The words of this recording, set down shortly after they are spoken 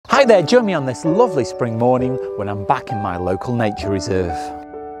Hi there, join me on this lovely spring morning when I'm back in my local nature reserve.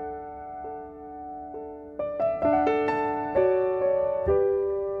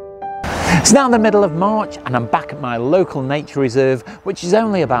 It's now the middle of March and I'm back at my local nature reserve, which is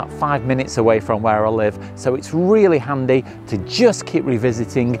only about 5 minutes away from where I live, so it's really handy to just keep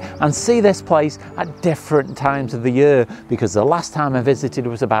revisiting and see this place at different times of the year, because the last time I visited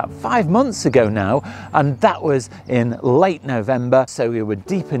was about 5 months ago now, and that was in late November, so we were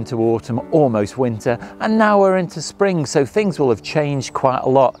deep into autumn, almost winter, and now we're into spring, so things will have changed quite a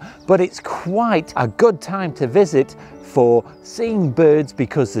lot, but it's quite a good time to visit for seeing birds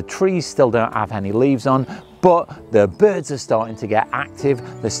because the trees still don't have any leaves on, but the birds are starting to get active,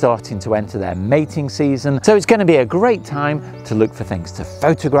 they're starting to enter their mating season, so it's going to be a great time to look for things to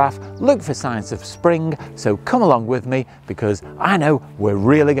photograph, look for signs of spring, so come along with me because I know we're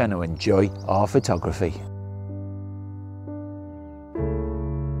really going to enjoy our photography.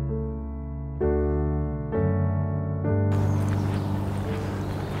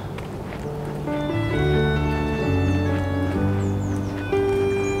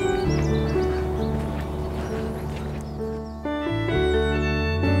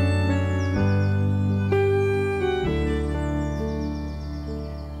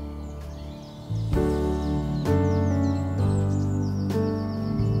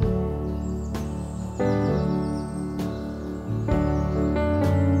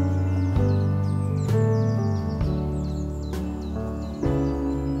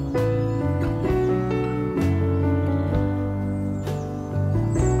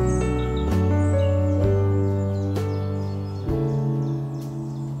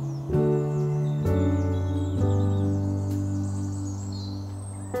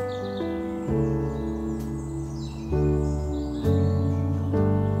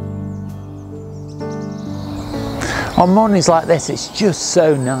 On mornings like this, it's just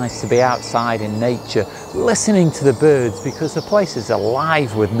so nice to be outside in nature, listening to the birds, because the place is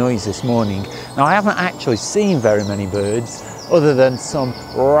alive with noise this morning. Now, I haven't actually seen very many birds, other than some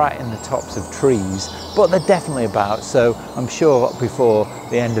right in the tops of trees, but they're definitely about, so I'm sure before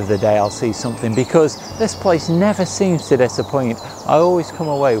the end of the day I'll see something, because this place never seems to disappoint. I always come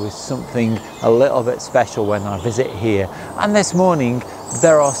away with something a little bit special when I visit here, and this morning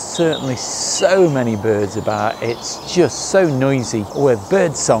there are certainly so many birds about. It's just so noisy with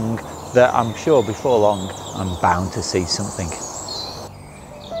bird song that I'm sure before long I'm bound to see something.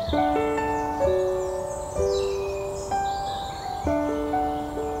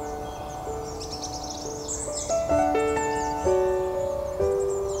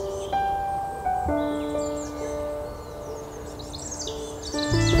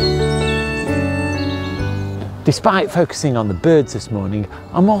 Despite focusing on the birds this morning,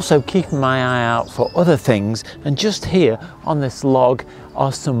 I'm also keeping my eye out for other things, and just here on this log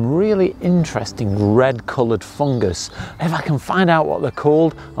are some really interesting red coloured fungus. If I can find out what they're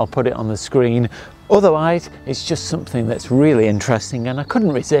called, I'll put it on the screen. Otherwise, it's just something that's really interesting and I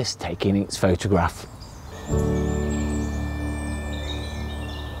couldn't resist taking its photograph.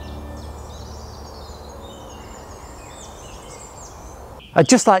 I'd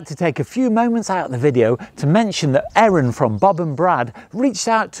just like to take a few moments out of the video to mention that Erin from Bob and Brad reached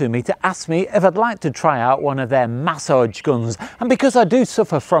out to me to ask me if I'd like to try out one of their massage guns, and because I do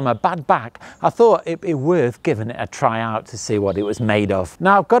suffer from a bad back, I thought it'd be worth giving it a try out to see what it was made of.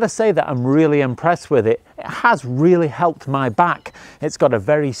 Now, I've got to say that I'm really impressed with it. It has really helped my back. It's got a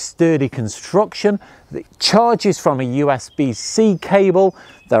very sturdy construction. It charges from a USB-C cable.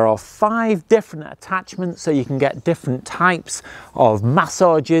 There are 5 different attachments so you can get different types of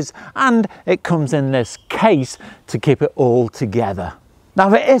massages, and it comes in this case to keep it all together. Now,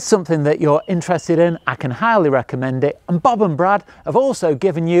 if it is something that you're interested in, I can highly recommend it, and Bob and Brad have also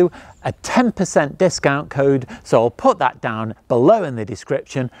given you a 10% discount code, so I'll put that down below in the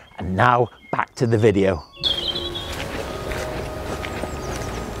description. And now back to the video.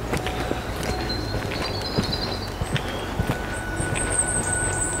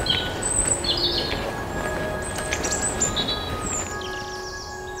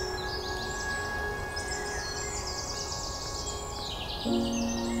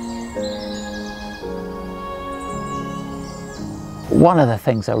 One of the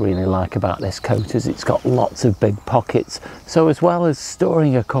things I really like about this coat is it's got lots of big pockets, so as well as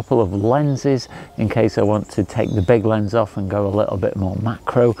storing a couple of lenses in case I want to take the big lens off and go a little bit more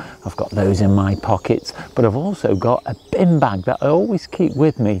macro, I've got those in my pockets, but I've also got a bin bag that I always keep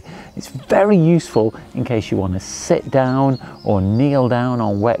with me. It's very useful in case you want to sit down or kneel down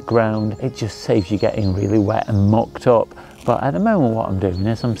on wet ground. It just saves you getting really wet and mucked up. But at the moment what I'm doing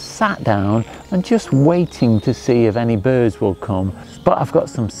is I'm sat down and just waiting to see if any birds will come. But I've got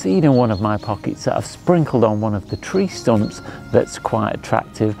some seed in one of my pockets that I've sprinkled on one of the tree stumps that's quite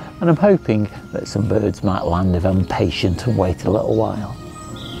attractive, and I'm hoping that some birds might land if I'm patient and wait a little while.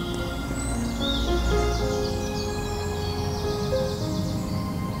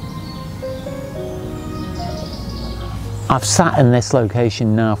 I've sat in this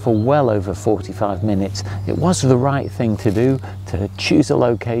location now for well over 45 minutes. It was the right thing to do, to choose a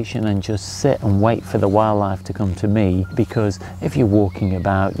location and just sit and wait for the wildlife to come to me, because if you're walking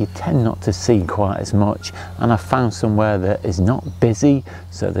about you tend not to see quite as much, and I found somewhere that is not busy,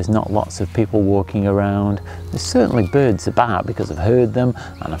 so there's not lots of people walking around. There's certainly birds about because I've heard them,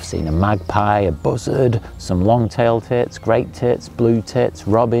 and I've seen a magpie, a buzzard, some long-tailed tits, great tits, blue tits,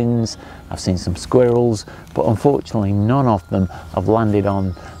 robins. I've seen some squirrels, but unfortunately none of them have landed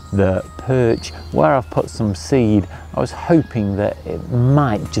on the perch where I've put some seed. I was hoping that it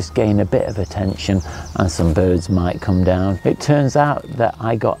might just gain a bit of attention and some birds might come down. It turns out that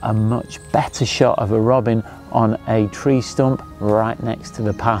I got a much better shot of a robin on a tree stump right next to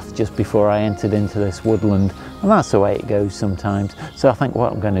the path just before I entered into this woodland, and that's the way it goes sometimes. So I think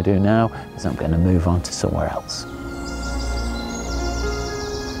what I'm going to do now is I'm going to move on to somewhere else.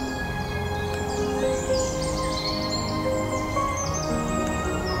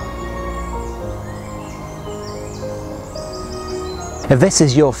 If this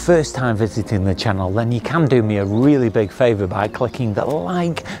is your first time visiting the channel, then you can do me a really big favour by clicking the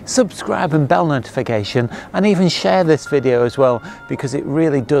like, subscribe and bell notification, and even share this video as well, because it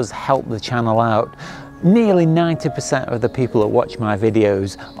really does help the channel out. Nearly 90% of the people that watch my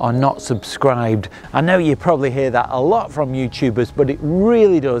videos are not subscribed. I know you probably hear that a lot from YouTubers, but it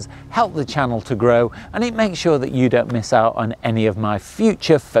really does help the channel to grow, and it makes sure that you don't miss out on any of my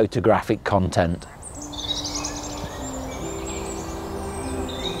future photographic content.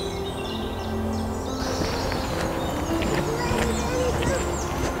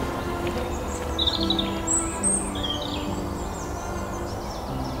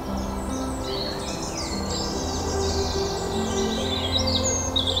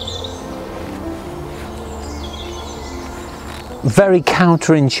 Very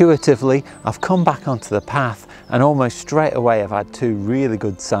counterintuitively, I've come back onto the path, and almost straight away I've had two really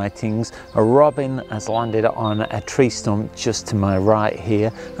good sightings. A robin has landed on a tree stump just to my right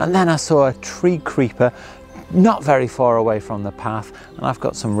here, and then I saw a tree creeper not very far away from the path, and I've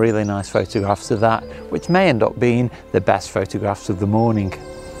got some really nice photographs of that, which may end up being the best photographs of the morning.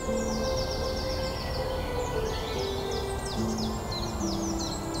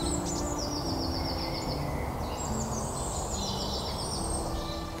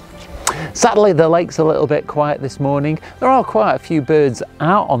 Sadly, the lake's a little bit quiet this morning. There are quite a few birds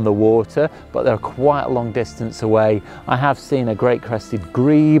out on the water, but they're quite a long distance away. I have seen a great crested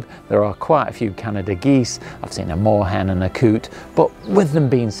grebe, there are quite a few Canada geese, I've seen a moorhen and a coot, but with them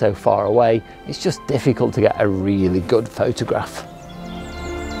being so far away, it's just difficult to get a really good photograph.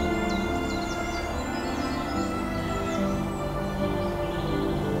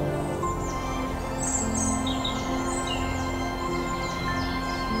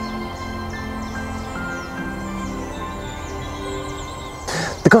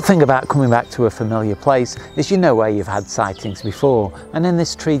 The good thing about coming back to a familiar place is you know where you've had sightings before, and in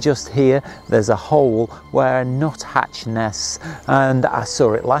this tree just here there's a hole where a nuthatch nests, and I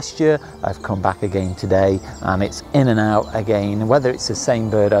saw it last year, I've come back again today, and it's in and out again. Whether it's the same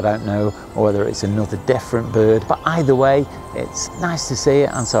bird I don't know, or whether it's another different bird, but either way it's nice to see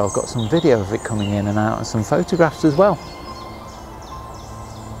it, and so I've got some video of it coming in and out and some photographs as well.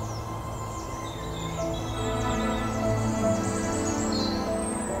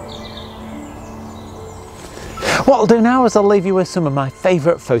 What I'll do now is I'll leave you with some of my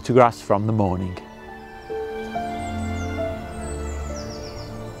favourite photographs from the morning.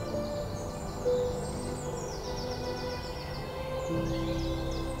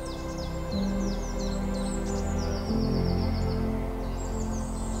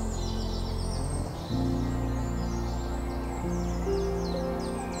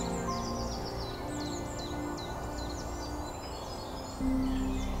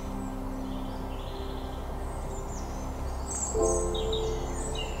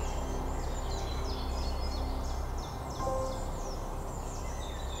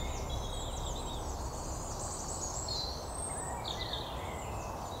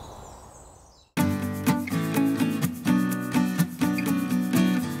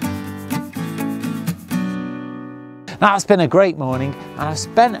 Now, it's been a great morning and I've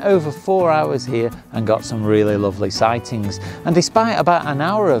spent over 4 hours here and got some really lovely sightings. And despite about an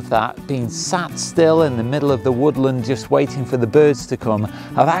hour of that being sat still in the middle of the woodland just waiting for the birds to come,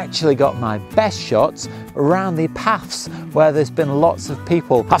 I've actually got my best shots around the paths where there's been lots of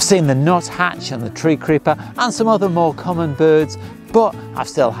people. I've seen the nuthatch and the tree creeper and some other more common birds, but I've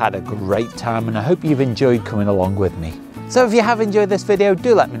still had a great time and I hope you've enjoyed coming along with me. So if you have enjoyed this video,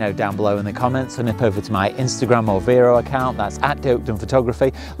 do let me know down below in the comments, or nip over to my Instagram or Vero account, that's at Oakden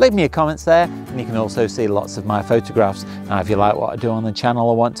Photography. Leave me your comments there and you can also see lots of my photographs. Now if you like what I do on the channel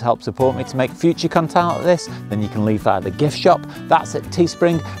or want to help support me to make future content like this, then you can leave that at the gift shop. That's at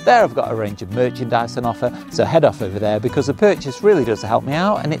Teespring. There I've got a range of merchandise on offer, so head off over there because the purchase really does help me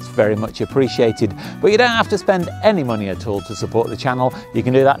out and it's very much appreciated. But you don't have to spend any money at all to support the channel. You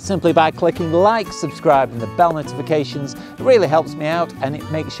can do that simply by clicking like, subscribe and the bell notifications. It really helps me out and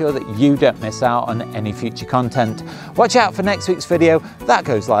it makes sure that you don't miss out on any future content. Watch out for next week's video, that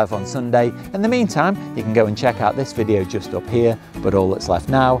goes live on Sunday. In the meantime, you can go and check out this video just up here, but all that's left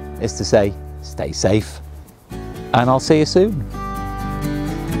now is to say, stay safe, and I'll see you soon.